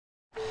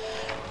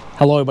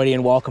Hello everybody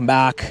and welcome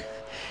back.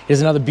 It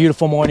is another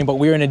beautiful morning, but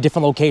we're in a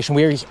different location.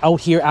 We're out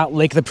here at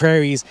Lake of the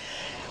Prairies.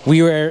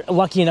 We were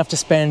lucky enough to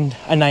spend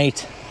a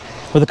night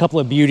with a couple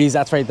of beauties.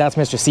 That's right, that's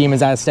Mr.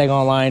 Siemens at Stag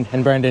Online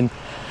and Brendan.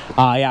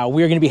 Yeah,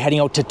 we're gonna be heading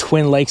out to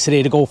Twin Lakes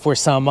today to go for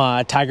some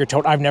tiger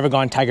trout. I've never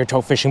gone tiger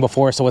trout fishing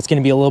before, so it's gonna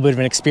be a little bit of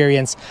an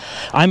experience.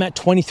 I'm at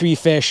 23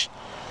 fish.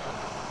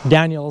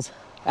 Daniel's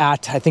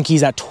at, I think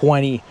he's at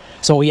 20.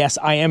 So yes,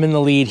 I am in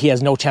the lead. He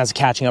has no chance of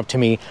catching up to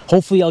me.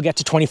 Hopefully I'll get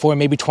to 24,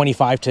 maybe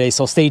 25 today.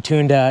 So stay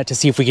tuned to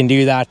see if we can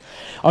do that.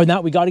 Other than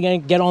that, we got to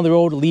get on the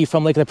road, leave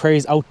from Lake of the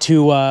Prairies out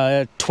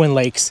to Twin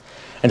Lakes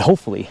and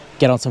hopefully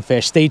get on some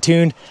fish. Stay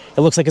tuned.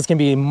 It looks like it's going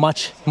to be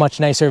much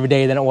nicer of a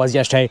day than it was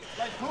yesterday.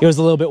 It was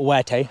a little bit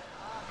wet, hey?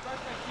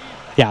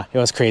 Yeah, it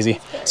was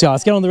crazy. So yeah,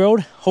 let's get on the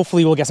road.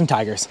 Hopefully we'll get some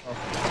tigers.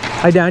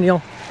 Hi,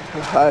 Daniel.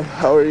 Hi,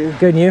 how are you?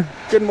 Good, and you?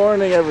 Good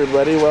morning,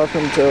 everybody.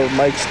 Welcome to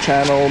Mike's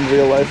channel,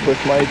 Real Life with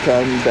Mike.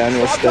 I'm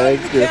Daniel Stagg,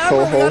 your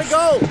co-host.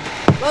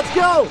 Let's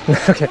go!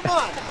 Okay. Come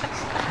on!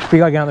 We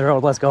gotta get on the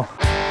road. Let's go.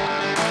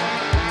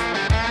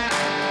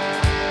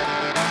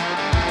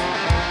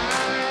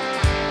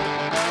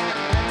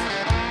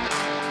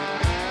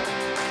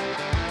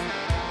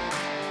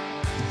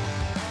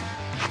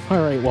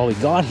 All right, well, we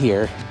got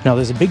here. Now,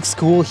 there's a big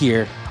school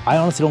here. I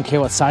honestly don't care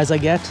what size I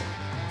get.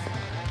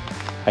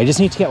 I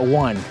just need to get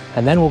one,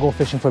 and then we'll go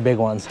fishing for big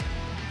ones.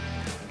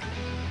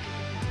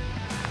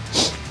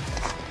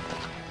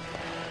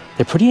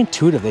 They're pretty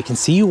intuitive. They can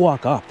see you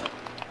walk up.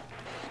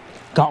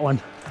 Got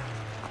one.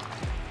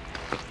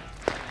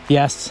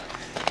 Yes.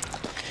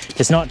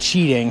 It's not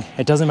cheating.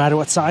 It doesn't matter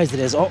what size it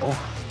is.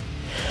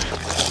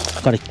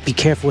 Uh-oh. Gotta be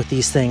careful with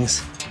these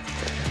things.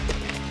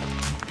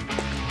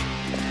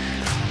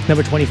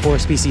 Number 24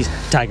 species,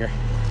 tiger.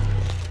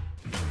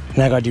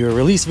 Now I gotta do a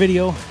release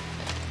video.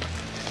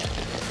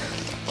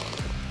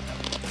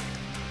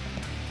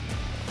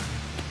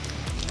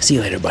 See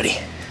you later, buddy.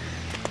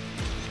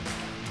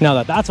 Now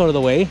that that's out of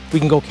the way, we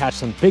can go catch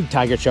some big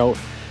tiger trout.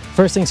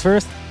 First things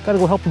first, gotta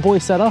go help the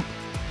boys set up.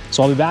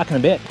 So I'll be back in a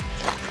bit.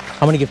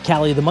 I'm gonna give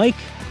Callie the mic,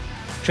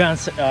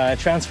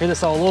 transfer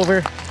this all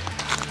over.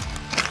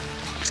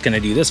 Just gonna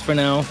do this for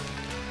now.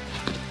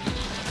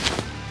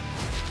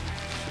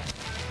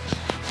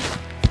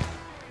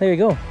 There you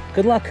go,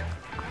 good luck.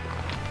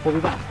 We'll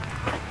be back.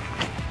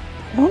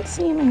 I don't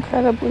seem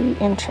incredibly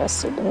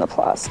interested in the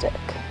plastic.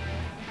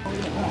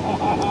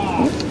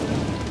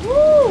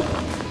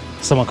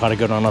 Someone caught a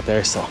good one up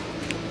there, so.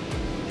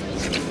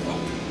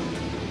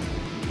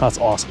 That's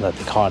awesome that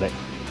they caught it.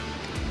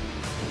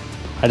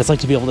 I just like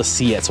to be able to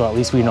see it, so at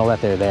least we know that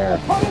they're there.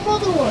 Caught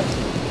another one!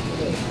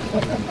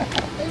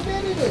 They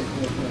made it!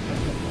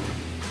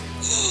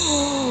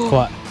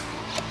 What?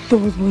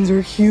 Those ones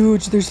are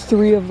huge. There's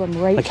 3 of them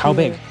right Like how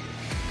here. big?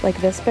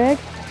 Like this big.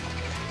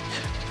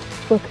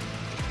 Look,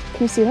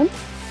 can you see them?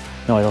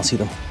 No, I don't see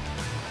them.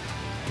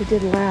 They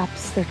did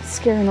laps. They're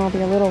scaring all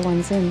the little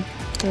ones in.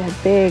 They had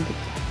big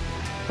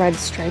red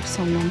stripes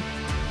on them.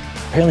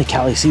 Apparently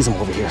Callie sees them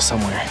over here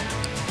somewhere.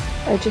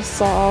 I just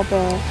saw all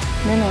the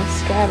minnows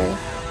scatter.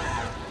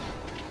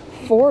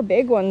 4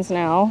 big ones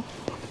now.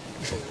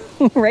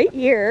 Right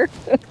here.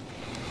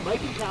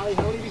 Mike and Callie,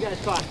 how many of you guys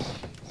caught?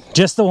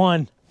 Just the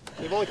one.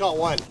 We've only caught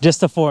one.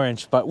 Just a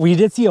 4-inch, but we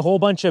did see a whole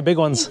bunch of big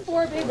ones.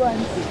 4 big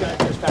ones. These guys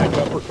just packed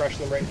up. We're crushing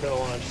them right in front of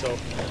the launch, so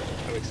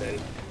I'm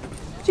excited.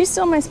 Did you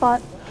steal my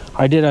spot?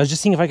 I did. I was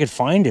just seeing if I could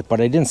find it,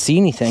 but I didn't see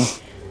anything.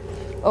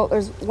 Oh,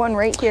 there's one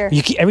right here.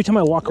 Every time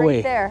I walk Right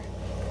away. there.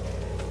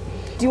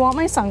 Do you want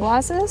my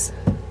sunglasses?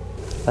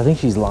 I think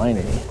she's lying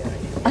to me.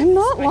 I'm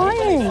not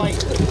lying.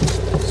 Fight.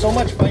 So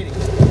much fighting.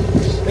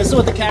 This is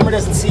what the camera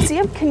doesn't see. See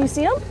him? Can you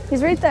see him?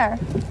 He's right there.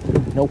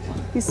 Nope.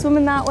 He's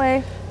swimming that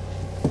way.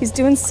 He's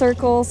doing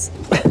circles.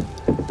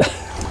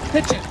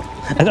 Pitch it.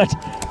 I thought,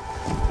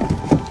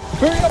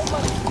 Hurry up,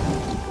 buddy.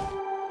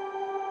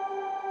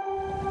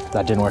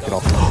 that didn't work at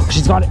all. Oh,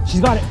 she's got it.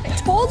 She's got it. I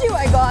told you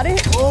I got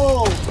it.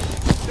 Oh!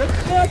 Get the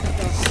net!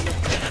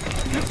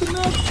 Get the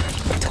net!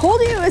 I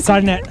told you it was.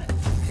 Got a net.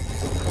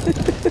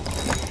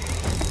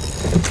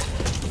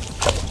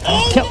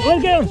 Let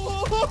it go.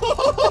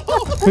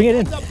 Bring it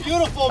in. It's a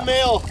beautiful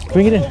male.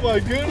 Bring it in. Oh my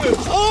goodness.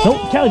 Oh!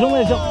 Nope, Callie, don't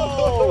let it jump.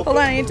 Hold on,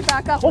 I need to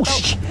back up. Oh,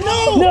 shh.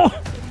 No! No.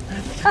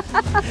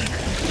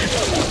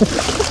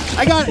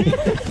 I got it.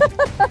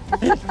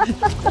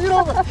 Lean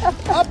over.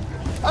 Up.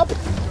 Up.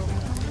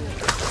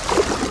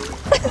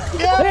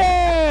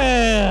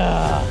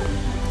 Yeah.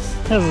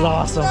 This is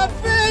awesome. That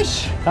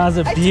fish. That was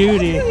a I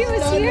beauty. told you he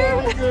was here.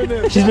 Oh my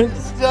goodness. She's been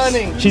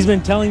Stunning. she's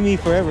been telling me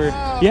forever.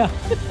 Yeah.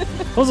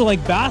 Those are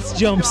like bass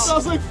jumps. That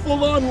was like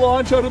full-on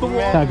launch out of the water.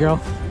 Yeah, girl.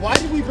 Why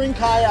did we bring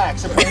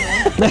kayaks?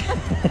 Apparently.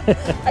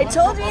 I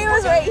told you he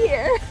was right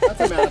here.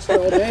 That's a master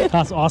all day.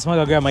 That's awesome. I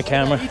gotta grab my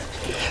camera.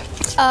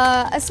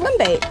 A swim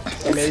bait.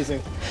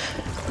 Amazing.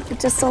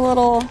 Just a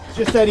little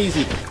Just that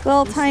easy.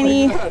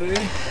 tiny.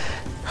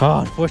 Oh,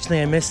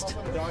 unfortunately I missed.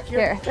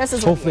 Here, this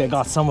is. Hopefully I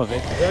got some of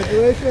it.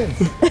 Congratulations.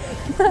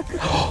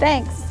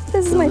 Thanks.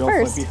 This is my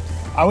first.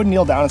 I would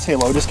kneel down and say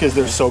hello just because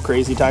they're so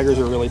crazy. Tigers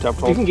are really tough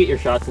to You hold. can get your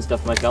shots and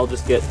stuff, Mike. I'll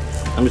just get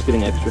I'm just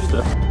getting extra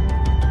stuff.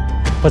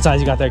 What size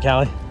you got there,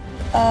 Callie?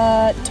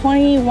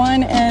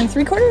 21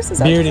 3/4. Is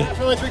that Beauty.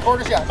 For only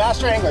 3/4, yeah.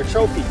 Master angler,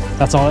 trophy.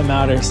 That's all that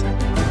matters.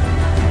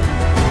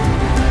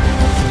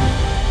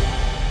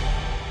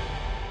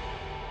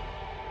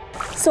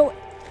 So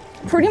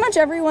pretty much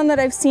everyone that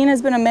I've seen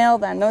has been a male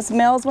then. Those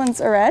males ones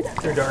are red?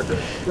 They're darker.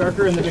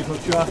 Darker in the big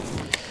hook jaw.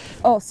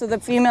 Oh, so the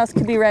females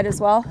could be red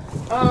as well?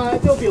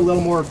 They'll be a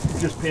little more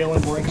just pale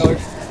and boring colors.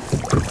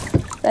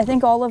 I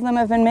think all of them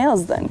have been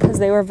males then, because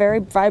they were very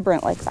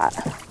vibrant like that.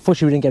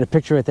 Unfortunately, we didn't get a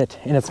picture with it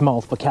in its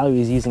mouth, but Callie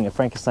was using a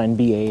Frankenstein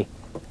BA,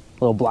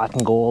 little black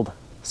and gold.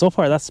 So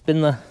far, that's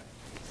been the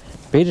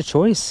bait of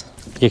choice.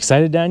 You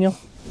excited, Daniel?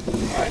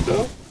 Kind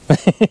of.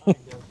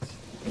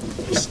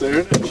 Just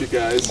staring at you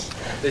guys.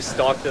 They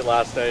stalked it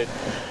last night.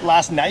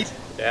 Last night?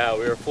 Yeah,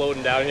 we were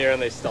floating down here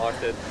and they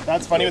stalked it.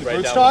 That's funny with Right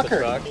bird down stalker.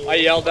 the truck. I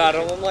yelled at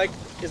him. I'm like,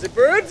 "Is it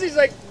birds?" He's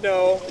like,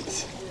 "No."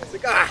 It's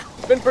like,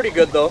 it's been pretty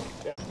good though.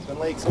 Twin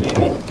Lakes,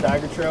 baby.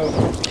 Tiger Trout.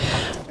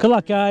 Good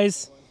luck,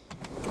 guys.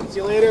 See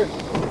you later.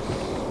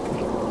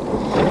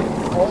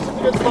 Oh, this is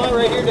a good spot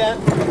right here, Dan.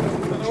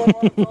 Anyone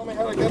want to tell me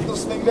how to get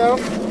this thing down?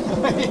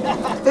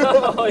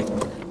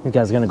 You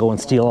guys are gonna go and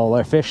steal all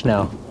our fish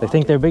now. They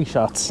think they're big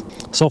shots.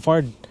 So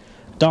far,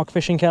 dock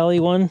fishing, Callie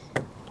 1,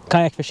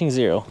 kayak fishing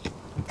 0.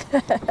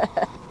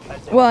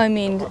 Well, I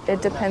mean,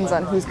 it depends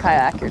on whose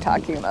kayak you're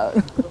talking about.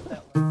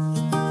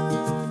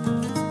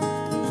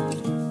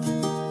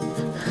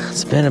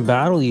 It's been a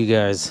battle, you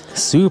guys.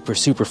 Super,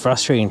 super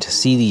frustrating to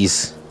see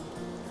these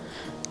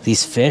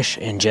fish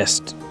and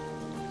just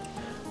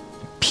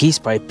piece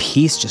by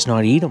piece just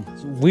not eat them.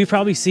 We've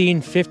probably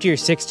seen 50 or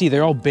 60.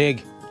 They're all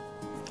big.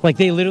 Like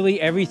they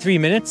literally every 3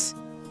 minutes.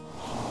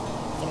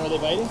 And are they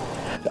biting?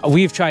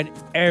 We've tried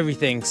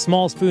everything.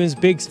 Small spoons,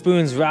 big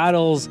spoons,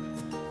 rattles,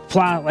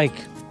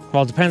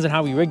 well, it depends on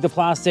how we rig the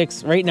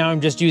plastics. Right now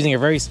I'm just using a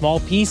very small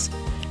piece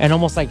and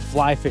almost like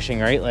fly fishing,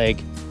 right? Like.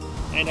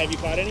 And have you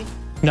caught any?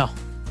 No.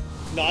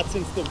 Not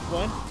since the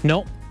one?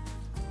 Nope.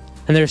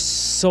 And there's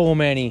so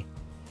many.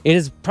 It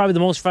is probably the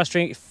most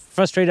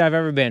frustrated I've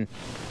ever been.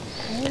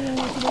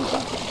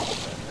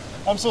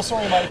 I'm so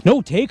sorry, Mike.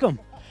 No, take them.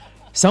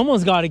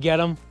 Someone's got to get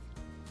them.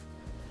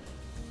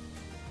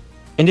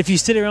 And if you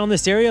sit around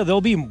this area,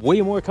 there'll be way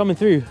more coming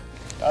through.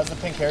 That was the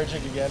pink hair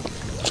jig again.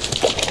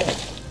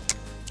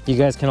 You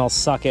guys can all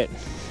suck it.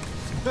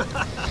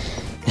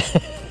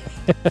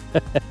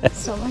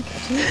 So am I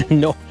catching?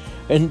 No.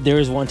 And there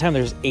was one time,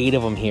 there's 8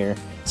 of them here.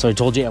 So I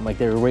told you, I'm like,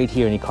 they were right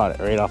here, and he caught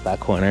it right off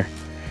that corner.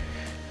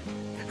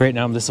 Right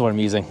now, this is what I'm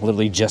using.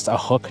 Literally just a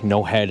hook,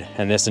 no head,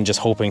 and this, and just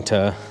hoping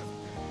to...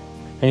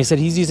 And he said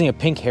he's using a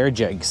pink hair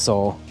jig,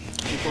 so...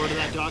 You forward to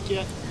that dock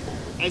yet?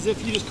 As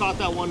if you just caught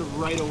that one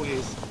right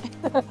away.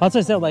 That's what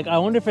I said, like, I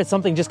wonder if it's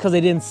something just because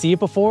they didn't see it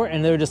before,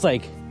 and they're just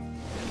like...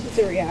 It's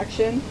a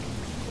reaction.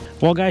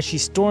 Well, guys,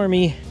 she's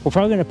stormy. We're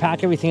probably going to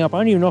pack everything up. I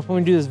don't even know if I'm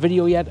going to do this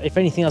video yet. If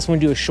anything else, I'm going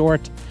to do a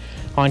short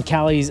on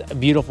Callie's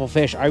beautiful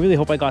fish. I really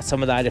hope I got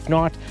some of that. If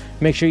not,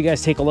 make sure you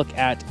guys take a look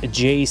at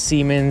Jay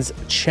Seaman's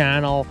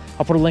channel.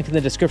 I'll put a link in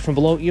the description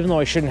below, even though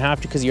I shouldn't have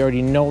to because you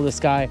already know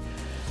this guy.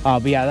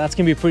 But yeah, that's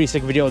gonna be a pretty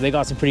sick video. They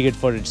got some pretty good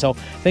footage. So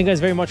thank you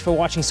guys very much for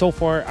watching so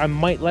far. I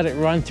might let it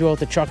run throughout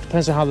the truck,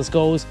 depends on how this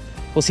goes.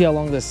 We'll see how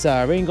long this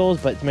rain goes,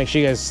 but make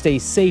sure you guys stay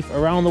safe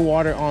around the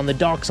water, on the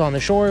docks, on the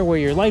shore, wear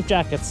your life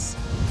jackets.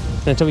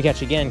 And until we catch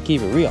you again,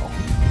 keep it real.